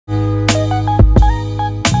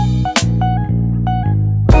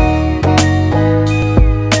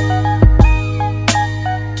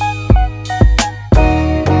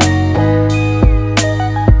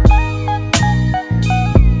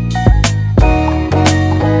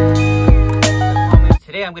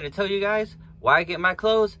I'm going to tell you guys why I get my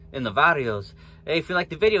clothes in the varrios. Hey, if you like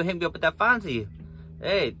the video, hit me up with that Fonzie.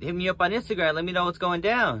 Hey, hit me up on Instagram. Let me know what's going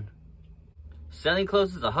down. Selling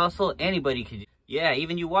clothes is a hustle anybody can do. Yeah,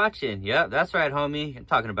 even you watching. Yep, that's right, homie. I'm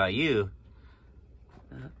talking about you.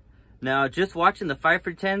 Now, just watching the 5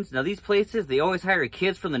 for 10s. Now, these places, they always hire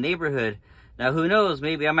kids from the neighborhood. Now, who knows?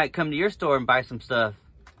 Maybe I might come to your store and buy some stuff.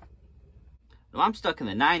 Now, I'm stuck in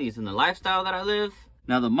the 90s in the lifestyle that I live.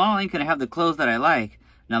 Now, the mall ain't gonna have the clothes that I like.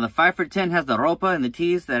 Now, the 5 for 10 has the ropa and the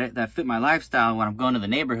tees that fit my lifestyle when I'm going to the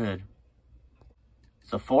neighborhood.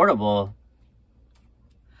 It's affordable.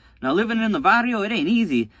 Now, living in the barrio, it ain't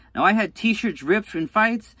easy. Now, I had t-shirts ripped in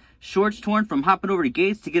fights, shorts torn from hopping over the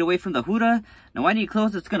gates to get away from the huda. Now, I need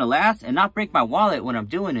clothes that's gonna last and not break my wallet when I'm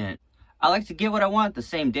doing it. I like to get what I want the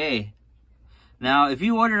same day. Now, if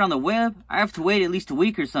you order it on the web, I have to wait at least a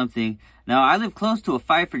week or something. Now, I live close to a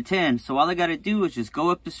 5 for 10, so all I gotta do is just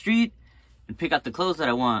go up the street and pick out the clothes that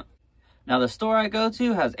I want. Now, the store I go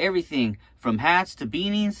to has everything from hats to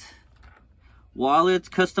beanies, wallets,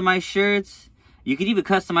 customized shirts. You can even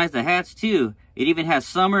customize the hats too. It even has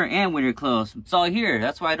summer and winter clothes. It's all here.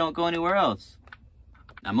 That's why I don't go anywhere else.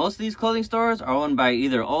 Now, most of these clothing stores are owned by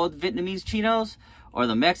either old Vietnamese chinos or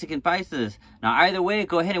the Mexican paisas. Now, either way,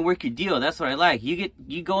 go ahead and work your deal. That's what I like. You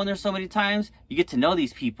go in there so many times, you get to know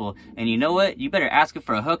these people. And you know what? You better ask them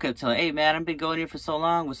for a hookup. Tell them, hey man, I've been going here for so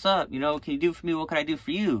long. What's up? You know, what can you do for me? What can I do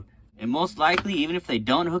for you? And most likely, even if they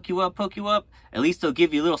don't hook you up, at least they'll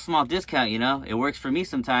give you a little small discount, you know? It works for me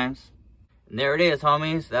sometimes. And there it is,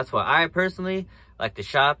 homies. That's why I personally like to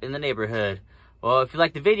shop in the neighborhood. Well, if you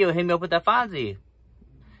like the video, hit me up with that Fonzie.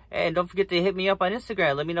 Hey, and don't forget to hit me up on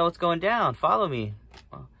Instagram. Let me know what's going down. Follow me.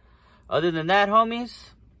 Well, other than that, homies,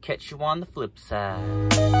 catch you on the flip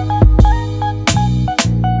side.